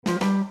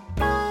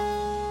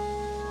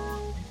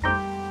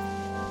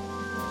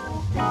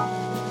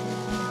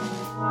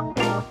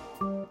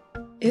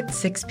It's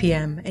 6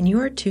 p.m. and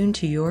you are tuned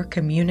to your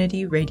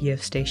community radio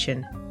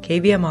station,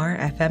 KVMR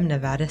FM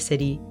Nevada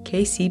City,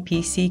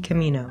 KCPC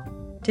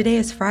Camino. Today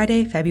is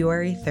Friday,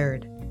 February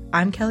 3rd.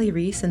 I'm Kelly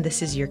Reese and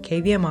this is your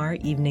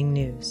KVMR Evening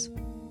News.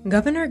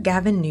 Governor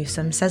Gavin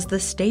Newsom says the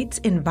state's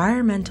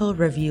environmental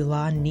review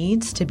law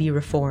needs to be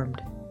reformed.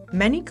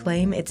 Many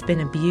claim it's been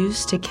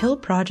abused to kill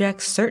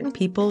projects certain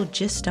people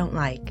just don't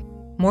like.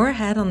 More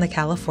ahead on the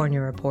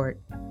California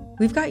Report.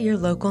 We've got your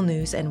local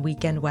news and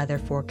weekend weather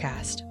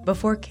forecast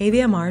before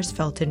KVMR's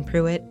Felton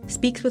Pruitt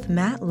speaks with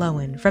Matt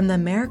Lowen from the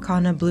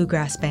Americana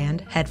Bluegrass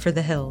Band Head for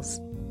the Hills.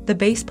 The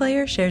bass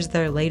player shares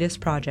their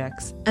latest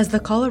projects as the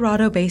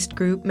Colorado-based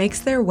group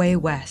makes their way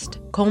west,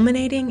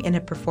 culminating in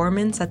a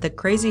performance at the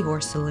Crazy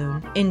Horse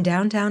Saloon in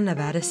downtown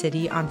Nevada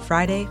City on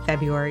Friday,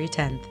 February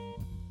 10th.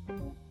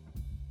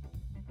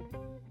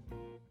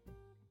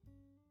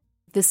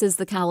 This is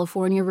the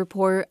California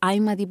Report.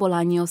 I'm Madi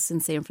Bolaños in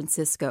San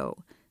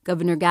Francisco.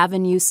 Governor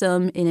Gavin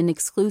Newsom, in an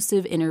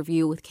exclusive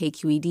interview with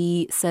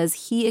KQED,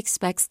 says he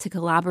expects to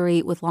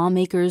collaborate with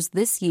lawmakers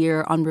this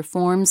year on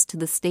reforms to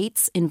the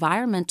state's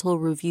environmental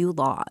review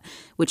law,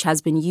 which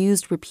has been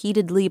used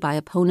repeatedly by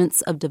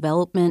opponents of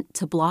development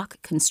to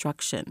block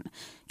construction.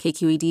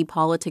 KQED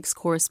politics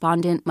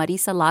correspondent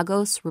Marisa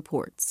Lagos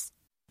reports.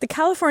 The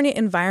California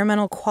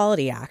Environmental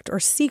Quality Act, or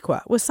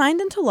CEQA, was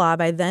signed into law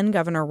by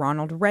then-Governor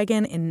Ronald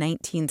Reagan in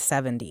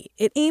 1970.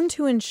 It aimed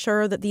to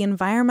ensure that the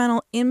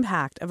environmental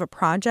impact of a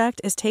project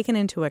is taken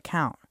into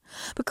account.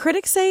 But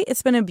critics say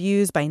it's been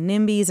abused by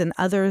NIMBYs and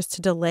others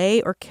to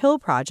delay or kill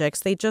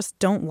projects they just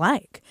don't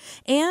like,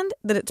 and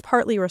that it's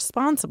partly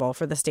responsible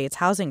for the state's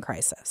housing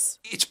crisis.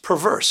 It's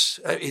perverse.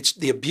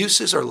 The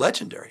abuses are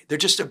legendary. They're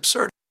just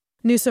absurd.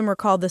 Newsom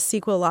recalled the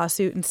CEQA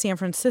lawsuit in San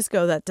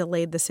Francisco that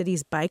delayed the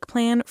city's bike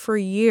plan for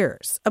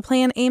years, a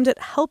plan aimed at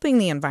helping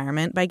the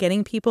environment by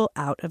getting people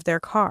out of their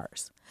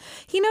cars.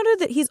 He noted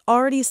that he's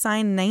already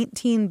signed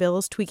 19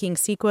 bills tweaking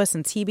CEQA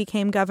since he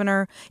became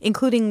governor,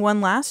 including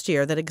one last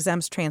year that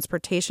exempts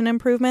transportation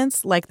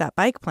improvements, like that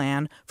bike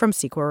plan, from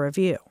CEQA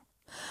review.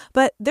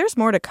 But there's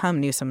more to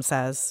come, Newsom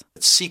says.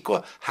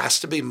 CEQA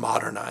has to be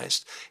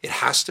modernized. It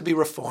has to be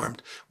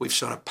reformed. We've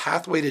shown a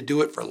pathway to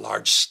do it for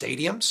large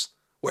stadiums,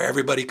 where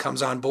everybody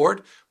comes on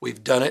board.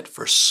 We've done it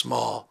for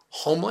small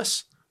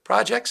homeless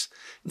projects.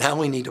 Now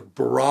we need to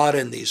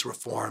broaden these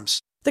reforms.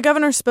 The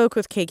governor spoke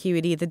with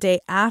KQED the day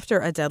after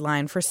a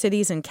deadline for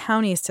cities and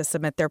counties to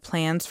submit their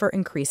plans for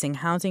increasing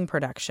housing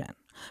production.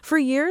 For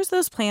years,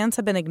 those plans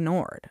have been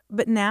ignored.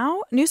 But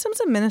now, Newsom's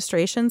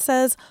administration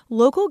says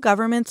local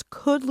governments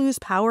could lose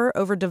power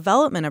over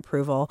development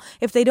approval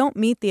if they don't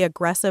meet the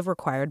aggressive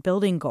required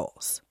building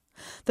goals.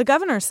 The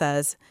governor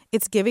says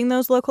it's giving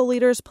those local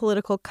leaders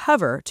political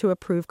cover to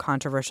approve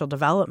controversial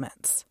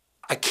developments.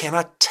 I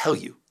cannot tell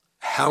you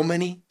how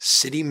many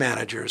city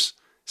managers,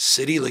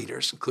 city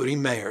leaders,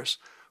 including mayors,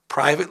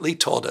 privately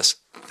told us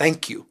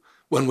thank you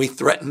when we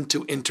threatened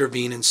to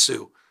intervene and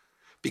sue,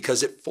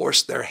 because it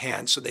forced their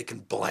hand so they can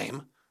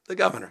blame the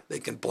governor. They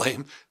can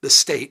blame the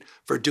state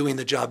for doing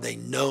the job they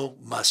know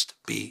must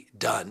be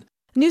done.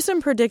 Newsom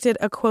predicted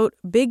a, quote,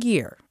 big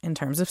year in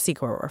terms of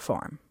CEQA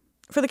reform.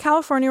 For the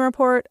California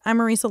Report, I'm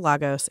Marisa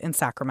Lagos in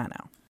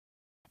Sacramento.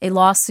 A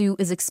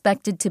lawsuit is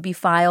expected to be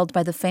filed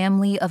by the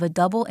family of a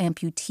double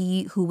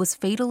amputee who was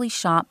fatally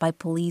shot by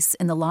police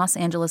in the Los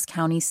Angeles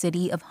County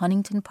city of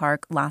Huntington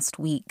Park last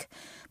week.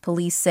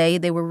 Police say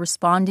they were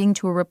responding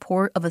to a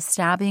report of a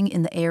stabbing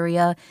in the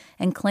area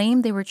and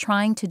claim they were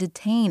trying to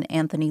detain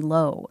Anthony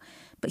Lowe,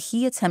 but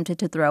he attempted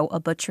to throw a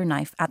butcher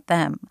knife at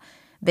them.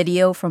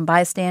 Video from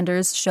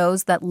bystanders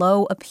shows that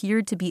Lowe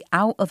appeared to be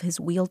out of his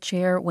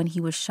wheelchair when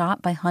he was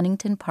shot by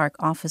Huntington Park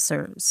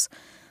officers.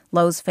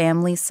 Lowe's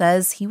family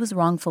says he was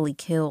wrongfully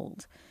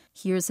killed.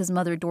 Here's his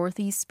mother,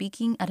 Dorothy,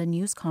 speaking at a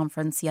news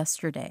conference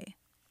yesterday.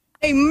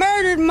 They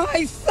murdered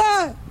my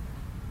son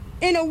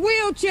in a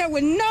wheelchair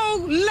with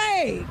no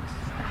legs.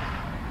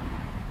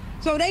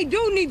 So they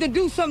do need to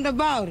do something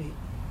about it.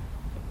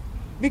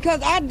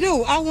 Because I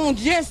want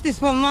justice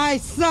for my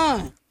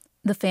son.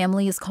 The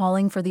family is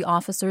calling for the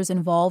officers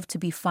involved to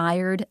be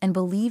fired and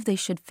believe they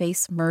should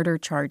face murder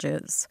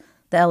charges.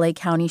 The LA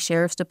County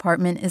Sheriff's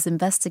Department is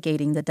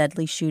investigating the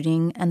deadly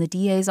shooting, and the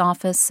DA's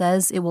office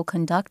says it will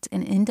conduct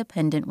an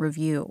independent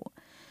review.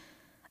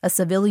 A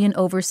civilian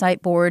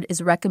oversight board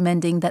is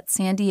recommending that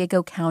San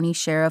Diego County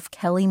Sheriff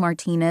Kelly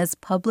Martinez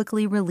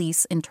publicly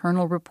release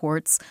internal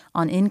reports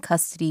on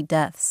in-custody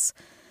deaths.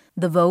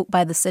 The vote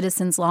by the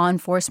Citizens Law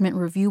Enforcement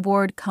Review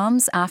Board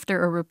comes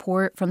after a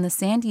report from the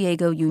San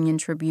Diego Union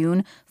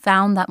Tribune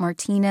found that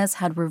Martinez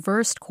had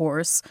reversed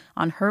course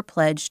on her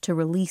pledge to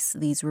release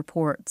these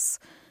reports.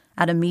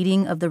 At a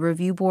meeting of the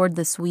review board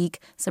this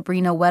week,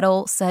 Sabrina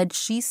Weddle said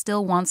she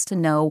still wants to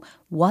know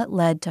what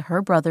led to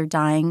her brother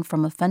dying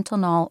from a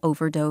fentanyl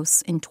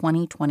overdose in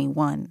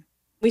 2021.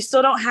 We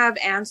still don't have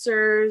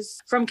answers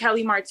from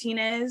Kelly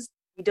Martinez.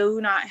 We do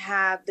not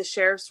have the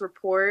sheriff's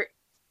report.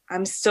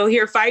 I'm still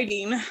here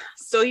fighting,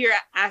 still here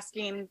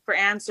asking for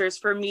answers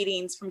for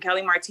meetings from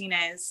Kelly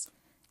Martinez.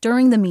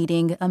 During the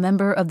meeting, a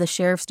member of the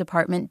Sheriff's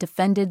Department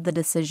defended the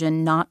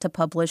decision not to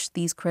publish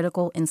these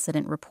critical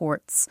incident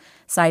reports,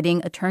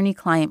 citing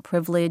attorney-client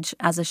privilege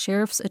as a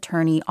sheriff's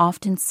attorney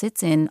often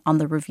sits in on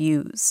the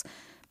reviews.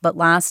 But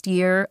last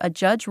year, a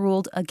judge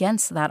ruled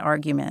against that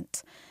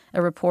argument.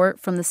 A report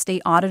from the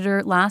state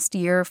auditor last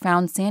year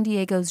found San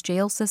Diego's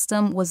jail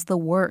system was the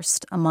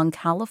worst among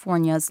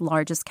California's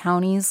largest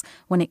counties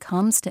when it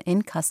comes to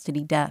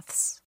in-custody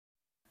deaths.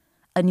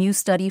 A new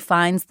study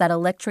finds that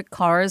electric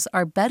cars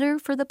are better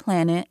for the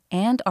planet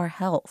and our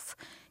health.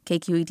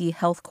 KQED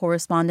health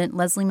correspondent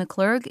Leslie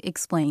McClurg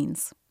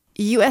explains.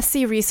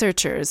 USC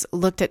researchers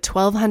looked at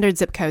 1,200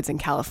 zip codes in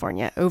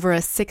California over a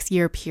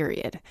 6-year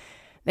period.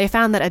 They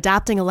found that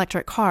adopting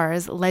electric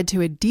cars led to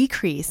a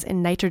decrease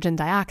in nitrogen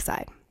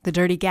dioxide, the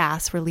dirty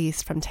gas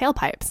released from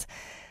tailpipes.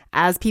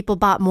 As people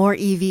bought more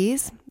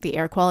EVs, the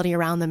air quality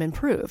around them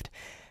improved.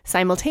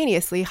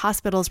 Simultaneously,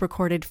 hospitals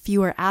recorded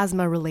fewer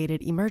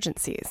asthma-related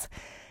emergencies.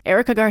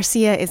 Erica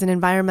Garcia is an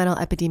environmental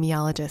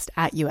epidemiologist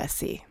at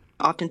USC.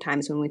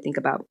 Oftentimes when we think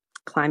about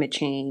climate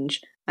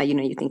change,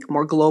 you think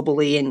more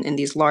globally and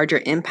these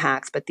larger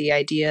impacts, but the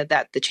idea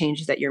that the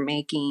changes that you're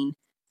making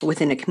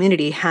within a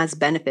community has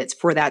benefits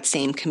for that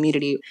same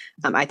community,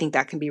 I think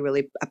that can be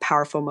really a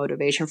powerful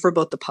motivation for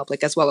both the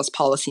public as well as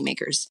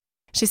policymakers.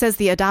 She says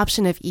the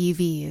adoption of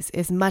EVs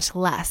is much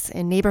less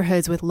in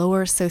neighborhoods with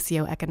lower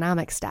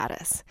socioeconomic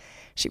status.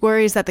 She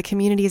worries that the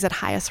communities at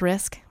highest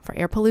risk for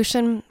air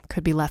pollution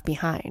could be left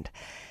behind.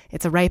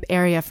 It's a ripe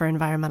area for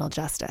environmental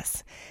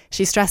justice.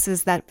 She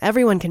stresses that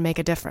everyone can make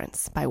a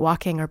difference by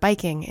walking or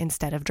biking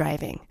instead of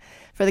driving.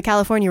 For the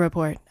California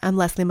Report, I'm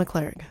Leslie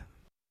McClurg.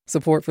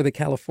 Support for the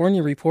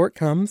California Report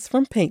comes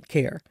from Paint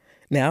Care.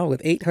 Now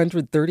with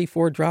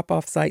 834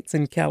 drop-off sites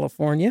in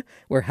California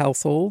where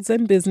households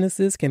and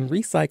businesses can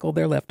recycle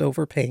their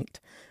leftover paint.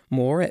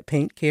 More at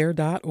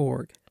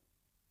paintcare.org.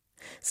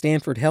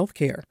 Stanford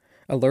Healthcare,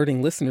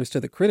 alerting listeners to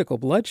the critical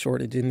blood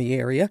shortage in the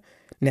area.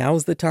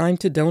 Now's the time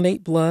to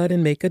donate blood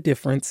and make a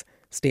difference.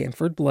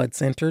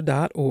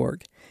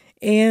 StanfordBloodCenter.org.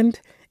 And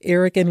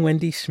Eric and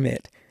Wendy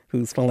Schmidt,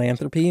 whose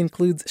philanthropy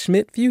includes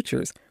Schmidt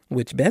Futures,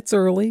 which bets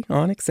early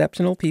on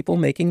exceptional people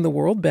making the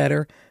world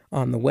better,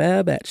 on the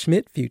web at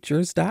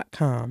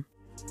schmidtfutures.com.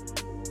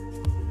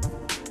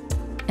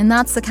 And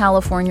that's the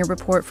California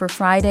Report for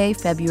Friday,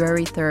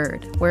 February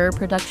 3rd. We're a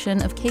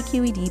production of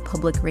KQED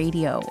Public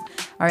Radio.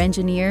 Our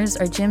engineers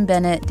are Jim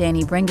Bennett,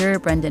 Danny Bringer,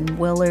 Brendan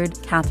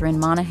Willard, Catherine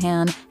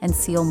Monahan, and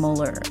Seal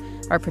Mueller.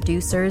 Our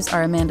producers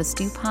are Amanda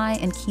Stupai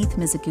and Keith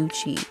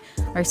Mizuguchi.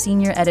 Our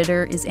senior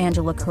editor is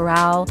Angela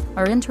Corral.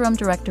 Our interim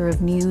director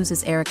of news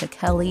is Erica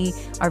Kelly.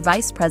 Our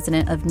vice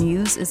president of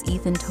news is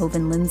Ethan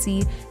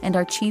Tobin-Lindsay. And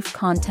our chief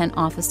content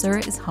officer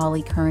is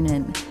Holly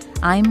Kernan.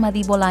 I'm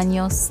Madi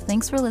Bolaños.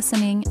 Thanks for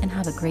listening and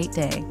have a great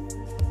day.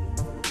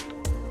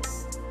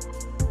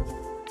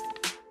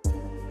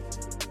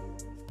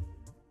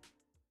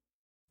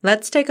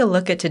 Let's take a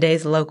look at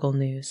today's local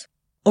news.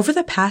 Over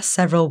the past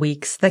several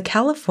weeks, the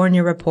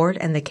California Report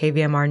and the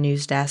KVMR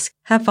News Desk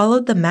have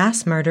followed the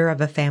mass murder of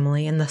a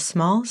family in the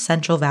small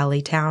Central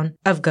Valley town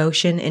of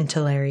Goshen in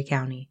Tulare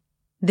County.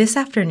 This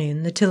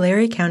afternoon, the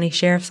Tulare County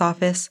Sheriff's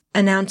Office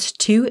announced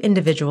 2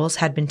 individuals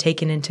had been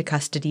taken into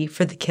custody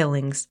for the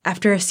killings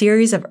after a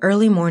series of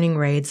early morning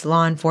raids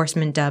law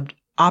enforcement dubbed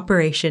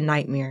Operation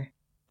Nightmare.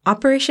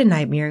 Operation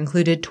Nightmare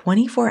included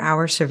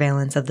 24-hour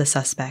surveillance of the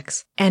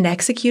suspects and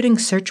executing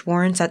search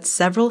warrants at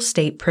several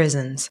state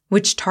prisons,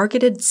 which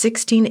targeted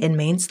 16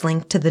 inmates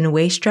linked to the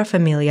Nuestra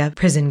Familia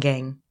prison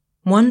gang.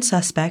 One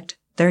suspect,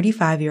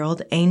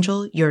 35-year-old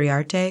Angel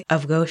Uriarte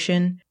of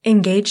Goshen,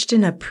 engaged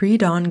in a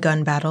pre-dawn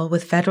gun battle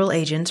with federal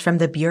agents from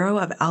the Bureau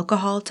of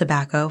Alcohol,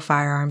 Tobacco,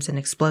 Firearms, and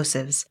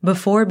Explosives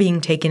before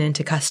being taken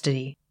into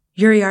custody.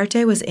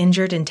 Uriarte was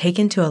injured and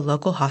taken to a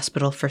local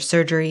hospital for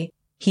surgery.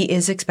 He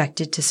is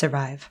expected to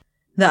survive.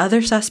 The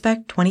other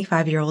suspect,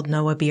 25-year-old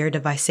Noah Beard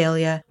of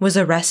Visalia, was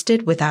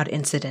arrested without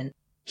incident.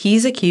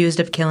 He's accused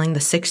of killing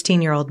the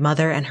 16-year-old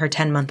mother and her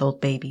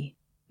 10-month-old baby.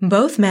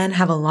 Both men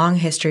have a long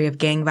history of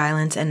gang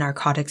violence and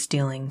narcotics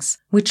dealings,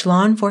 which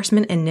law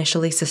enforcement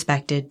initially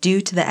suspected due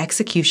to the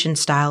execution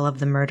style of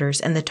the murders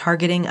and the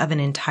targeting of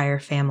an entire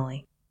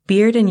family.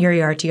 Beard and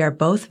Uriarte are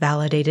both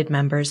validated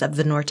members of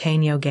the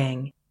Norteño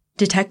gang.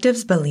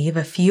 Detectives believe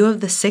a few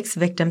of the 6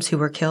 victims who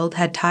were killed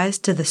had ties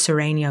to the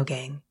Sureño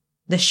gang.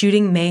 The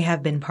shooting may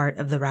have been part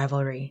of the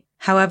rivalry.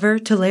 However,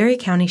 Tulare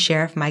County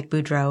Sheriff Mike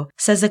Boudreau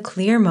says a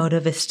clear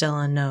motive is still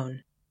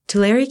unknown.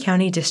 Tulare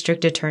County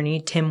District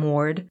Attorney Tim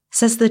Ward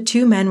says the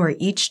 2 men were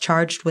each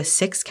charged with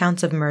 6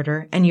 counts of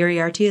murder, and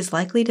Uriarte is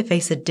likely to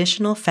face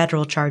additional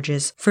federal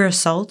charges for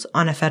assault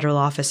on a federal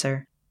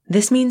officer.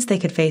 This means they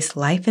could face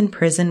life in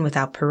prison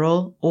without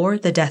parole or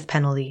the death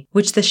penalty,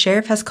 which the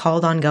sheriff has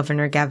called on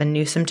Governor Gavin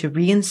Newsom to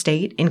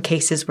reinstate in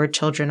cases where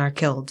children are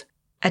killed.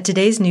 At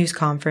today's news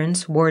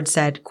conference, Ward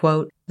said,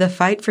 quote, "The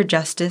fight for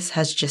justice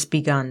has just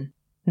begun."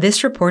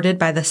 This reported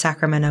by the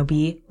Sacramento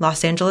Bee,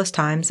 Los Angeles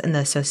Times, and the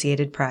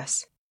Associated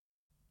Press.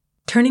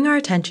 Turning our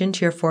attention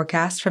to your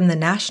forecast from the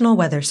National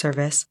Weather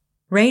Service,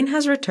 rain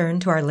has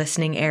returned to our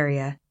listening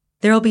area.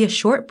 There will be a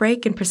short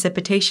break in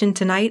precipitation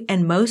tonight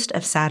and most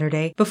of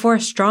Saturday before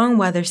a strong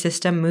weather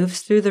system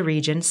moves through the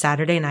region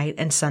Saturday night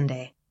and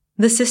Sunday.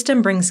 The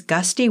system brings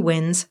gusty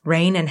winds,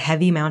 rain, and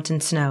heavy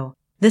mountain snow.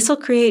 This will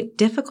create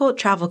difficult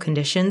travel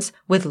conditions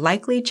with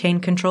likely chain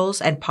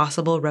controls and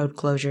possible road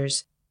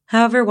closures.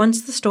 However,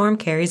 once the storm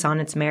carries on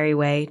its merry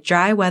way,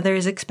 dry weather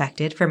is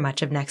expected for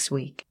much of next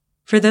week.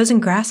 For those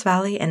in Grass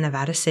Valley and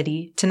Nevada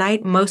City,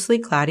 tonight mostly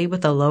cloudy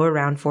with a low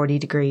around 40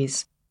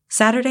 degrees.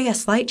 Saturday, a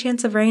slight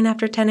chance of rain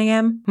after 10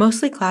 a.m.,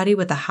 mostly cloudy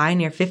with a high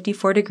near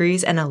 54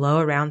 degrees and a low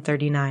around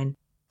 39.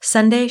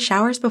 Sunday,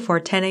 showers before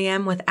 10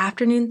 a.m. with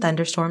afternoon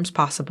thunderstorms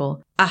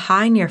possible, a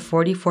high near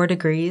 44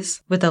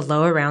 degrees with a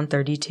low around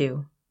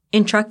 32.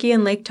 In Truckee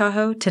and Lake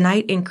Tahoe,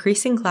 tonight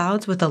increasing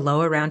clouds with a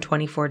low around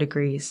 24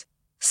 degrees.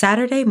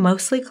 Saturday,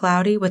 mostly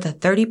cloudy with a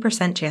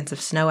 30% chance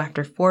of snow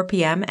after 4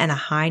 p.m. and a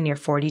high near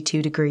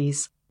 42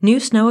 degrees.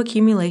 New snow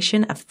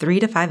accumulation of 3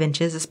 to 5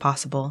 inches is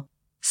possible.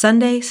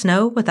 Sunday,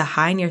 snow with a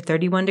high near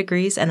 31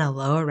 degrees and a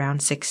low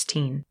around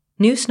 16.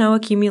 New snow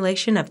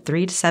accumulation of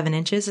 3 to 7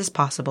 inches is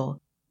possible.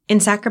 In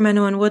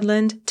Sacramento and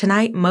Woodland,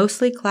 tonight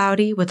mostly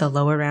cloudy with a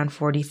low around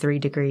 43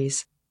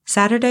 degrees.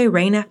 Saturday,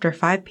 rain after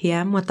 5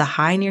 p.m. with a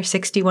high near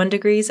 61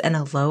 degrees and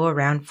a low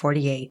around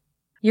 48.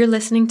 You're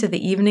listening to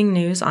the evening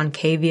news on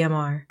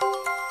KVMR.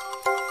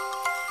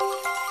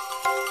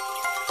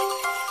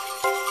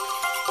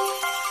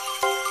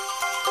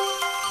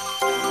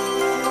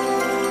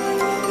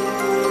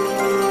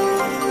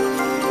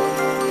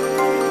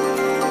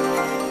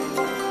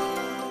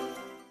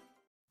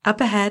 Up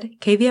ahead,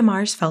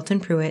 KVMR's Felton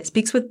Pruitt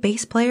speaks with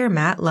bass player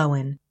Matt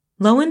Lowen.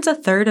 Lowen's a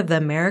third of the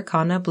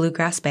Americana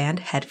bluegrass band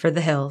Head for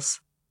the Hills.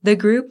 The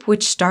group,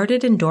 which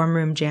started in dorm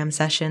room jam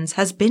sessions,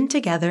 has been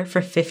together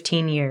for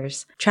 15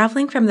 years,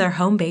 traveling from their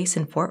home base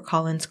in Fort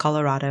Collins,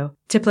 Colorado,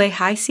 to play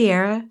High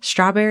Sierra,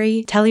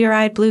 Strawberry,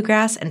 Telluride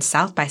Bluegrass, and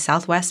South by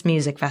Southwest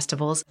music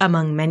festivals,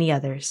 among many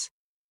others.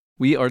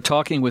 We are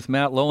talking with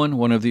Matt Lowen,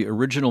 one of the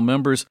original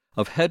members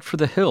of Head for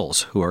the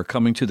Hills, who are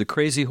coming to the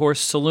Crazy Horse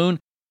Saloon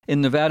in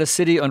Nevada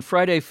City on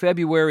Friday,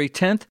 February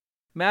 10th.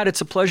 Matt,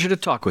 it's a pleasure to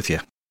talk with you.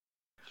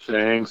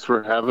 Thanks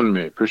for having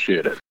me.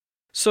 Appreciate it.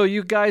 So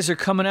you guys are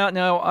coming out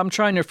now. I'm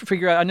trying to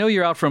figure out, I know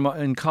you're out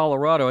in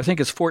Colorado. I think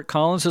it's Fort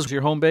Collins is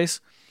your home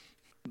base?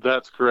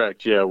 That's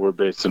correct. Yeah, we're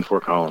based in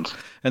Fort Collins.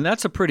 And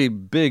that's a pretty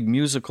big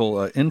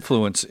musical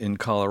influence in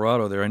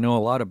Colorado there. I know a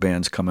lot of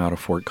bands come out of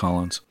Fort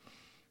Collins.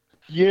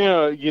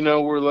 Yeah,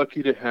 we're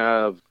lucky to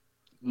have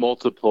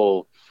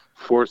multiple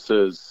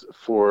forces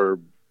for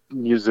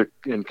music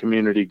and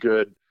community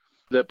good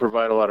that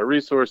provide a lot of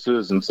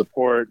resources and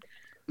support.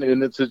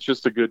 And it's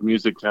just a good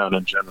music town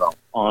in general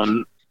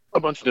on a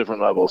bunch of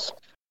different levels.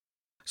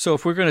 So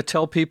if we're going to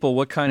tell people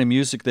what kind of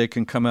music they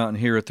can come out and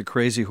hear at the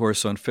Crazy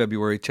Horse on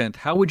February 10th,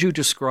 how would you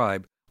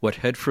describe what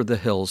Head for the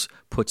Hills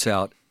puts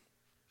out?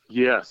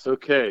 Yes.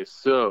 Okay.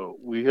 So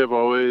we have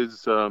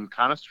always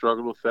kind of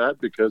struggled with that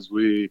because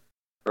we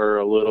are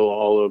a little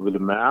all over the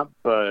map,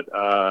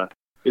 but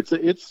it's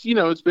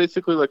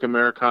basically like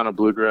Americana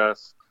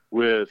bluegrass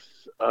with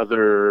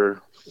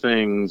other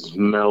things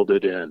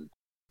melded in.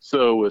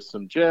 So with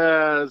some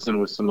jazz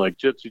and with some like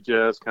gypsy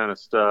jazz kind of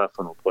stuff,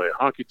 and we'll play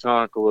honky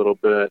tonk a little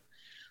bit,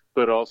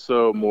 but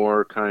also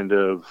more kind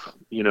of,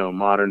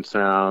 modern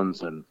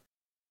sounds and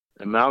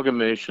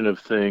amalgamation of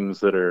things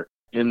that are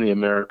in the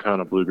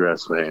Americana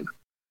bluegrass vein.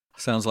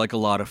 Sounds like a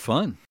lot of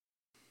fun.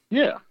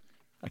 Yeah.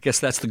 I guess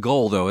that's the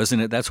goal, though, isn't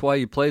it? That's why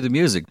you play the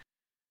music.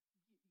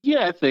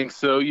 Yeah, I think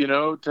so.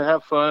 To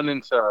have fun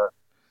and to,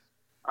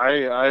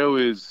 I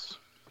always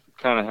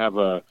kind of have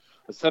a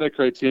set of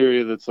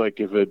criteria that's like,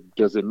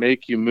 does it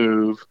make you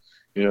move?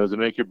 Does it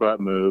make your butt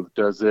move?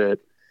 Does it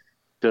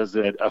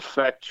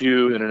affect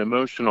you in an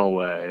emotional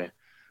way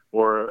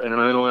or in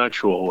an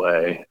intellectual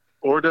way?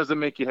 Or does it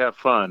make you have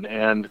fun?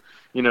 And,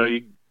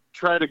 you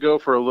try to go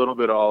for a little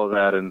bit of all of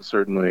that and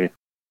certainly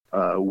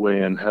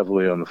weigh in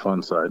heavily on the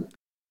fun side.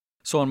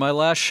 So on my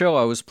last show,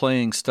 I was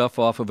playing stuff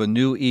off of a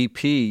new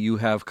EP you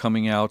have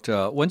coming out.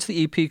 When's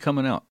the EP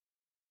coming out?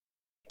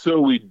 So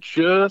we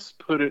just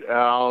put it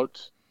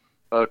out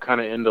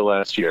kind of into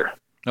last year.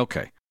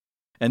 Okay.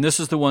 And this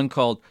is the one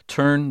called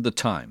Turn the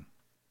Time.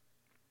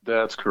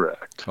 That's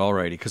correct. All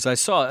righty. Because I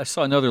saw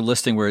another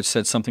listing where it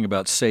said something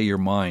about Say Your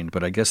Mind,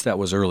 but I guess that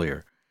was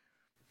earlier.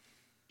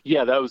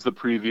 Yeah, that was the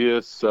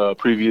previous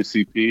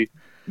EP.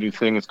 New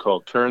thing is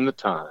called Turn the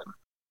Time.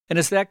 And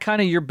is that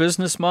kind of your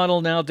business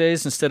model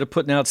nowadays? Instead of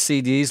putting out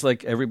CDs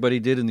like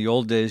everybody did in the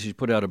old days, you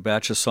put out a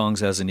batch of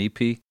songs as an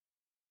EP?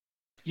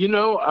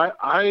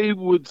 I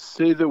would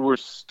say that we're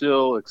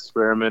still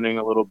experimenting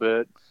a little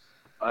bit.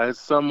 As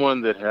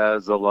someone that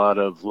has a lot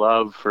of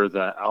love for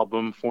the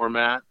album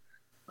format,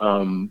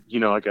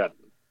 I got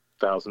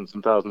thousands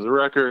and thousands of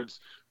records,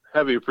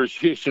 heavy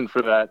appreciation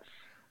for that.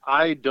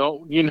 I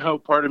don't,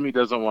 part of me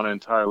doesn't want to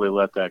entirely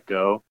let that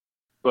go.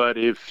 But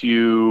if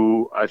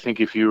you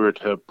were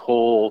to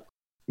poll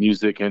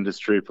music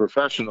industry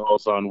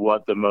professionals on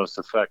what the most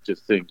effective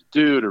thing to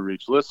do to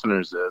reach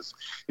listeners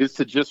is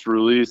to just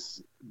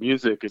release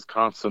music as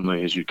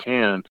constantly as you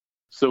can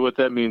So what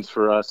that means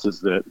for us is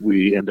that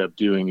we end up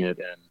doing it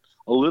in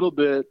a little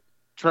bit.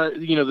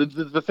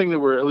 The thing that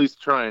we're at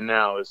least trying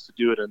now is to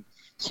do it in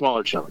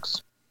smaller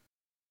chunks.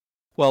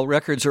 Well,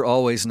 records are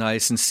always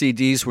nice, and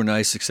CDs were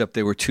nice, except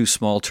they were too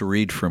small to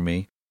read for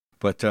me.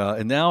 But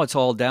and now it's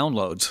all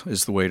downloads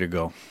is the way to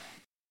go.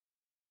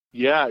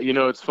 Yeah,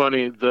 it's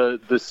funny. The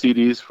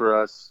CDs for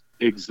us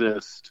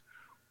exist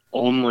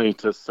only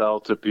to sell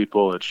to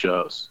people at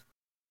shows.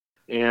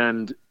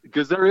 And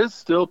because there is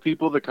still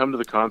people that come to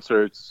the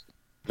concerts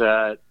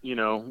that,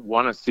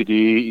 want a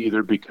CD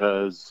either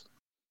because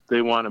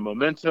they want a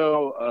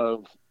memento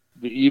of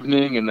the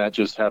evening and that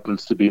just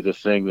happens to be the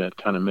thing that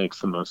kind of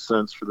makes the most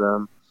sense for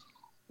them,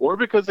 or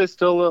because they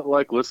still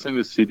like listening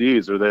to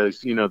CDs, or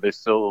they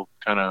still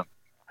kind of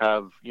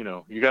have,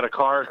 you got a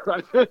car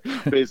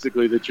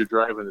basically that you're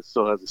driving that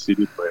still has a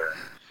CD player.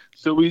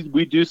 So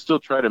we do still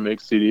try to make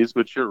CDs,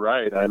 but you're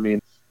right. I mean,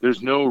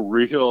 there's no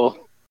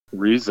real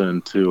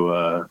reason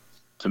to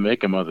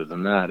make them other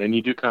than that. And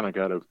you do kind of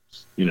got to,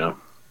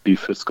 be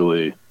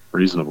fiscally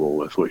reasonable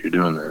with what you're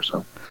doing there.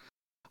 So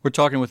we're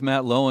talking with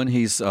Matt Lowen.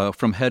 He's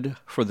from Head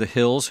for the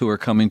Hills, who are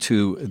coming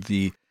to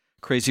the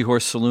Crazy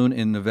Horse Saloon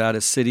in Nevada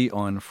City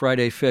on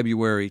Friday,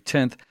 February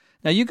 10th.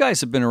 Now, you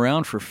guys have been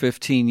around for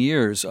 15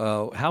 years.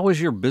 How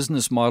has your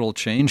business model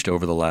changed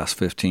over the last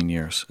 15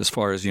 years as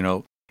far as,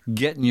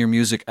 getting your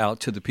music out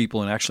to the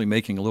people and actually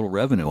making a little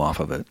revenue off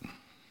of it?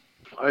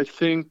 I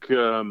think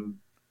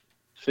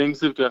things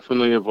have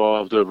definitely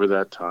evolved over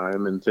that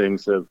time, and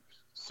things have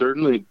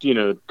certainly,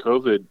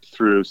 COVID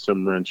threw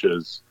some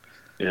wrenches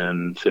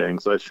in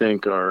things. I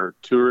think our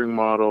touring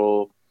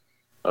model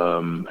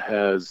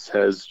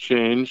has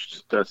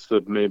changed. That's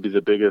maybe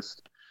the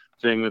biggest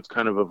thing that's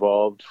kind of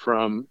evolved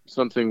from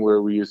something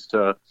where we used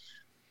to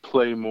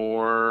play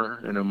more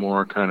in a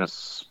more kind of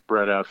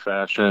spread out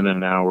fashion, and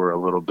now we're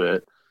a little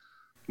bit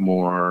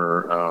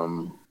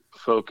more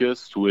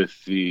focused with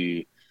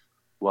the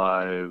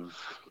live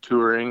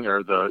touring,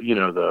 or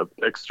the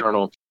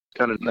external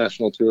kind of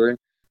national touring.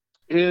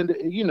 And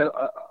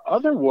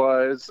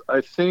otherwise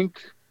I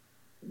think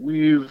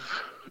we've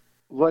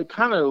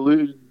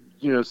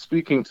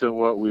speaking to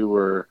what we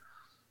were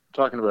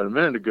talking about a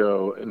minute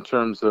ago in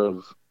terms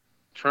of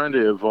trying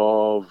to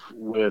evolve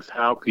with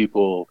how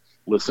people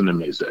listen to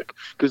music.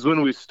 Because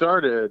when we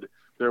started,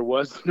 there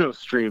was no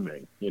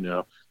streaming,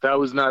 that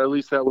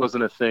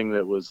wasn't a thing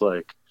that was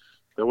like,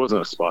 there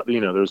wasn't a spot,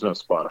 there was no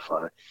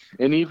Spotify.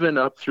 And even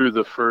up through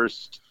the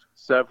first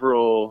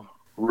several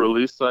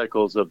release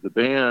cycles of the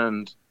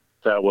band,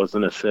 that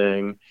wasn't a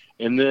thing.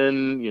 And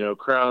then,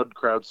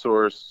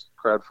 crowdsourced,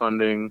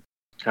 crowdfunding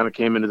kind of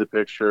came into the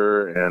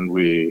picture, and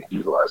we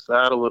utilized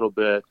that a little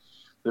bit.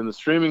 Then the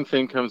streaming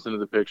thing comes into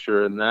the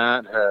picture, and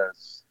that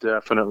has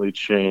definitely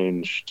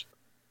changed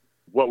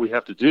what we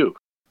have to do,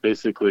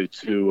 basically,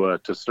 to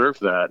serve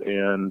that.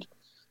 And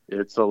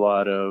it's a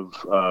lot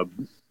of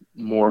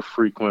more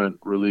frequent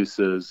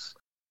releases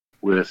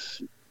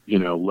with,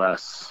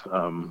 less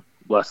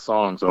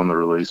songs on the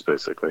release,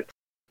 basically.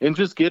 And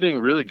just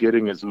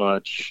getting as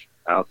much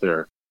out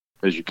there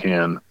as you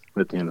can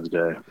at the end of the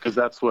day, because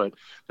that's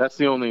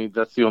the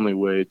only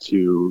way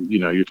to,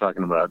 you're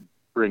talking about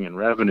bringing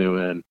revenue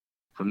in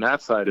from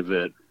that side of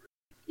it.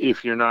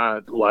 If you're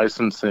not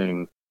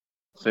licensing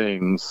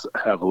things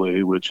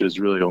heavily, which is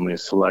really only a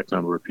select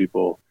number of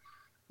people,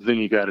 then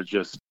you got to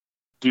just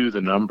do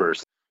the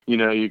numbers.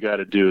 You got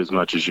to do as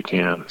much as you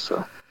can.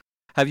 So,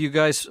 have you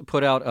guys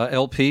put out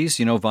LPs?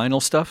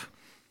 Vinyl stuff?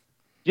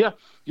 Yeah,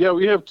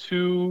 we have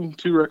two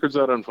records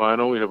out on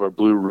vinyl. We have our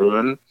Blue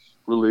Ruin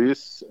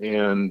release,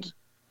 and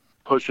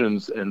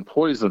Potions and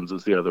Poisons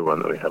is the other one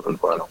that we have on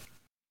vinyl.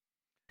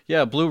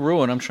 Yeah, Blue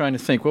Ruin. I'm trying to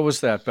think. What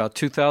was that? About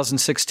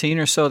 2016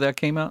 or so that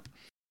came out?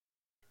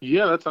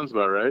 Yeah, that sounds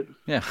about right.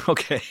 Yeah,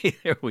 okay.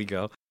 There we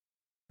go.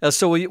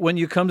 So when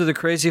you come to the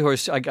Crazy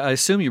Horse, I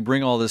assume you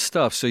bring all this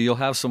stuff, so you'll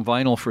have some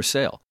vinyl for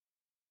sale.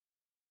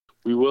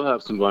 We will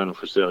have some vinyl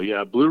for sale,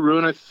 yeah. Blue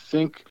Ruin, I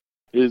think,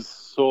 is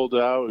sold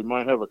out. We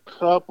might have a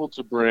couple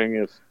to bring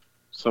if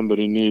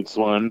somebody needs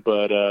one.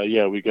 But,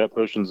 yeah, we got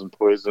Potions and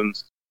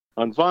Poisons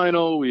on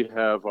vinyl. We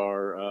have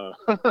our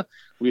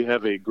we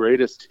have a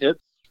Greatest Hits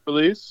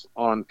release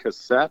on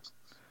cassette,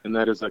 and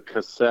that is a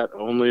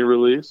cassette-only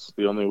release.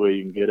 The only way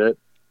you can get it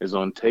is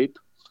on tape.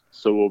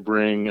 So we'll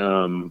bring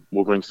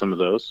some of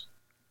those.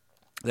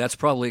 That's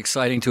probably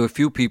exciting to a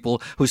few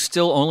people who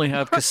still only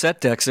have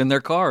cassette decks in their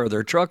car or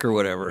their truck or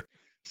whatever.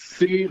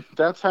 See,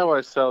 that's how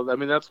I sell. I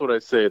mean, that's what I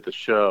say at the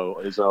show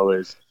is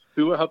always,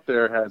 who out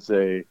there has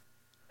a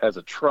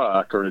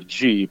truck or a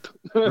Jeep,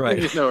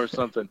 right. Or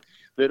something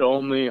that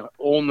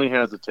only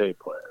has a tape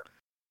player.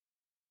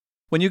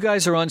 When you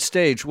guys are on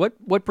stage,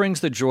 what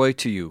brings the joy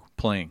to you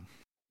playing?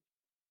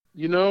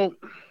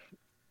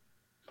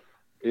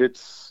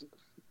 It's,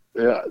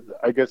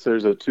 I guess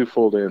there's a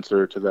twofold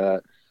answer to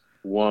that.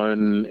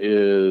 One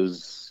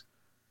is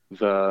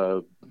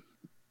the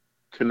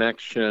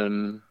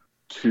connection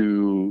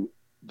to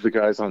the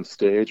guys on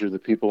stage or the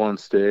people on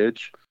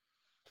stage,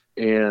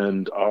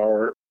 and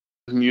our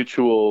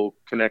mutual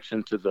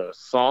connection to the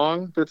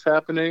song that's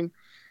happening,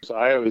 So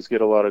I always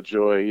get a lot of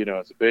joy,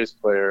 as a bass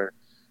player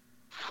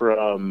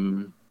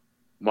from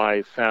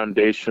my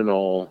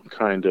foundational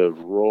kind of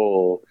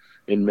role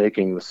in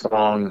making the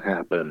song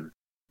happen,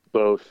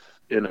 both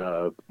in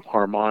a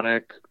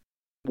harmonic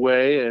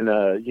way and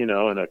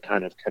in a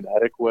kind of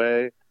kinetic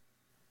way.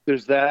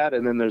 There's that,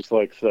 and then there's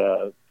like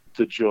the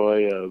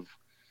joy of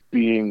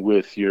being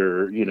with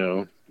your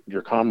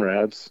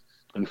comrades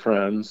and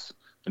friends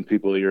and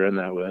people you're in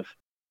that with.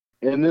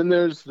 And then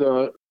there's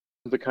the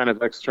kind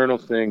of external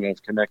thing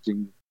of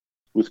connecting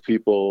with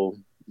people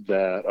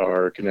that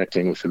are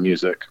connecting with the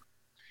music.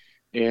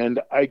 And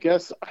I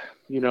guess,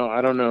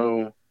 I don't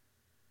know,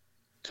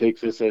 take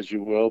this as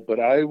you will,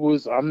 but I've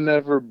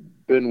never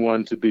been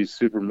one to be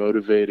super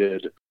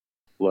motivated,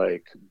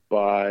 like,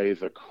 by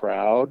the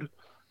crowd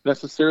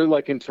necessarily,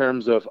 like in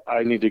terms of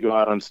I need to go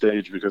out on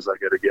stage because I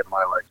got to get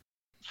my like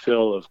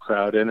fill of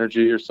crowd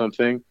energy or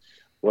something.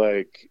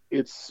 Like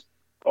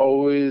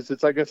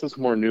I guess it's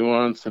more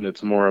nuanced, and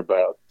it's more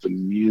about the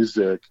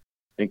music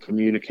and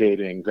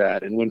communicating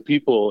that. And when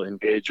people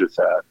engage with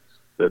that,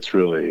 that's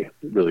really,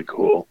 really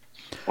cool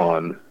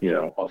on,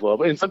 off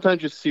level. And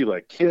sometimes you see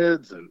like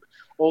kids and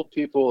old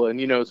people,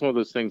 and, it's one of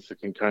those things that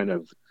can kind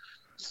of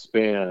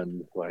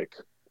span like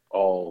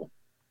all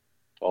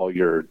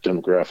your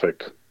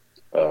demographic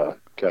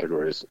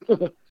categories.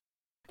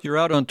 You're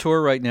out on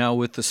tour right now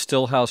with the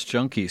Stillhouse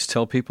Junkies.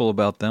 Tell people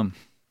about them.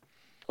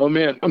 Oh,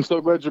 man, I'm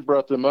so glad you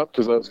brought them up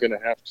because I was going to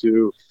have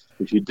to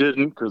if you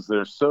didn't, because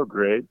they're so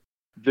great.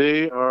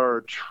 They are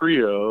a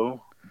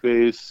trio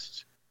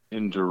based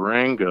in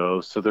Durango,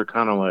 so they're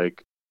kind of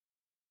like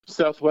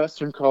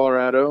southwestern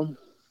Colorado,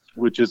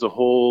 which is a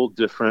whole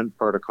different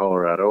part of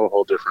Colorado, a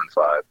whole different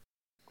vibe.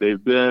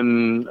 They've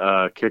been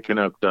kicking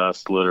up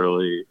dust,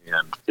 literally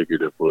and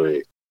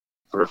figuratively,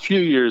 for a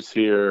few years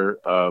here.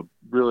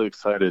 Really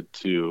excited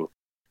to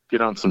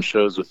get on some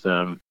shows with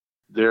them.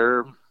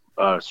 Their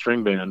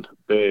string band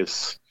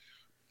bass,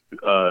 they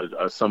kind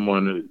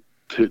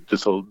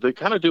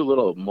of do a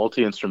little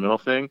multi-instrumental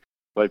thing.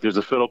 Like there's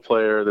a fiddle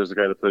player, there's a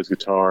guy that plays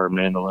guitar,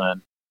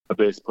 mandolin, a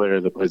bass player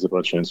that plays a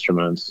bunch of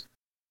instruments.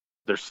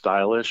 They're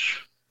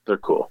stylish. They're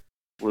cool.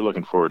 We're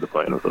looking forward to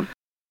playing with them.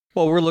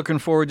 Well, we're looking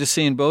forward to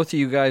seeing both of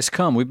you guys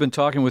come. We've been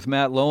talking with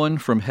Matt Lowen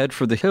from Head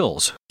for the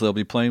Hills. They'll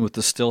be playing with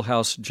the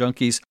Stillhouse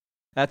Junkies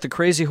at the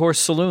Crazy Horse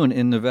Saloon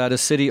in Nevada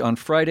City on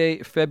Friday,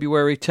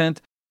 February 10th.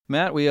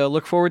 Matt, we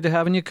look forward to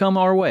having you come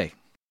our way.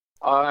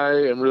 I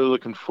am really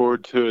looking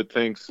forward to it.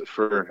 Thanks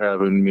for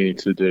having me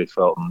today,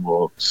 Felton.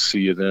 We'll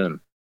see you then.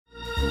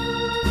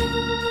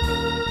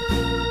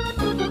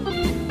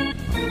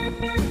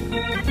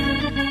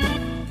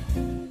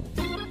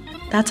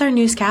 That's our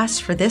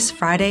newscast for this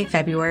Friday,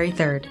 February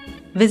 3rd.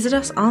 Visit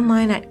us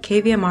online at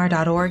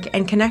kvmr.org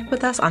and connect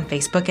with us on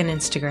Facebook and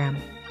Instagram.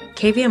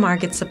 KVMR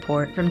gets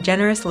support from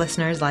generous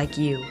listeners like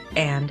you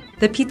and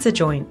The Pizza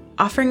Joint,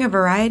 offering a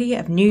variety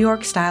of New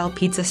York-style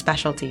pizza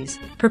specialties,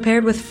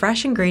 prepared with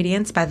fresh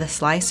ingredients by the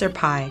slice or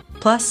pie,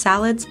 plus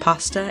salads,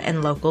 pasta,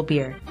 and local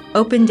beer.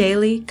 Open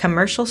daily,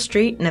 Commercial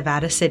Street,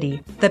 Nevada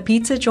City.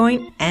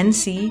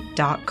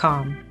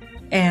 ThePizzaJointNC.com.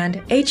 And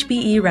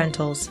HBE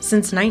Rentals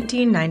since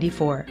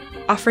 1994,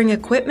 offering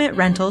equipment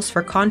rentals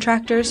for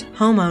contractors,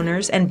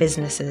 homeowners, and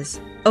businesses.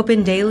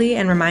 Open daily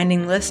and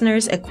reminding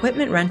listeners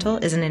equipment rental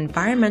is an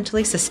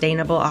environmentally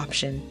sustainable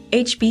option.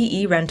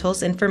 HBE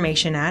Rentals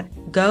information at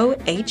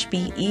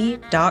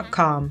gohbe.com.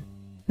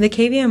 The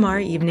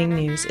KVMR Evening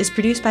News is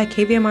produced by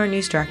KVMR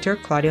News Director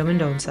Claudio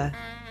Mendonça.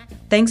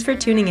 Thanks for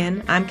tuning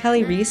in. I'm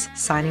Kelly Reese,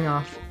 signing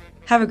off.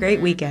 Have a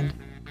great weekend.